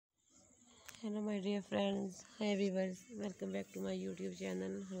Hello my dear friends, hi viewers, welcome back to my YouTube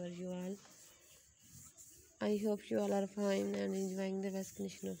channel. How are you all? I hope you all are fine and enjoying the best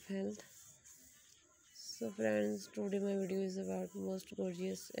condition of health. So friends, today my video is about most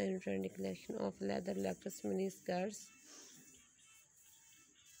gorgeous and trendy collection of leather latex mini skirts.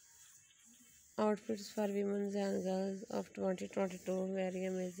 Outfits for women and girls of 2022, very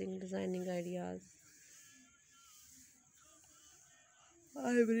amazing designing ideas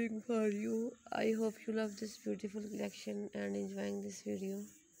I bring for you. I hope you love this beautiful collection and enjoying this video.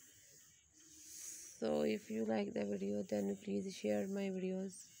 So if you like the video, then please share my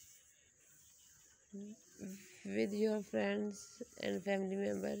videos with your friends and family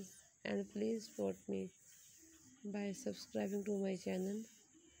members, and please support me by subscribing to my channel.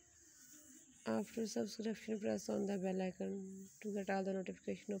 After subscription, press on the bell icon to get all the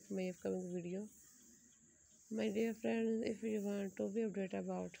notification of my upcoming video. My dear friends, if you want to be updated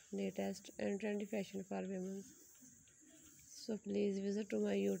about latest and trendy fashion for women, so please visit to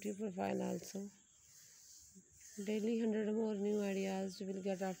my YouTube profile also. Daily 100 more new ideas you will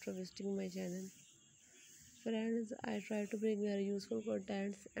get after visiting my channel. Friends, I try to bring very useful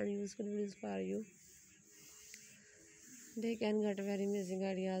contents and useful videos for you. They can get very amazing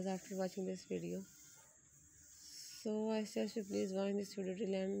ideas after watching this video. So I suggest you please watch this video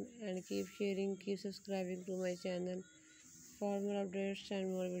till end and keep sharing, keep subscribing to my channel for more updates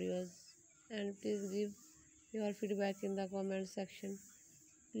and more videos. And please give your feedback in the comment section.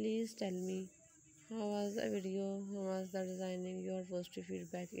 Please tell me how was the video, how was the designing. Your positive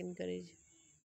feedback encourage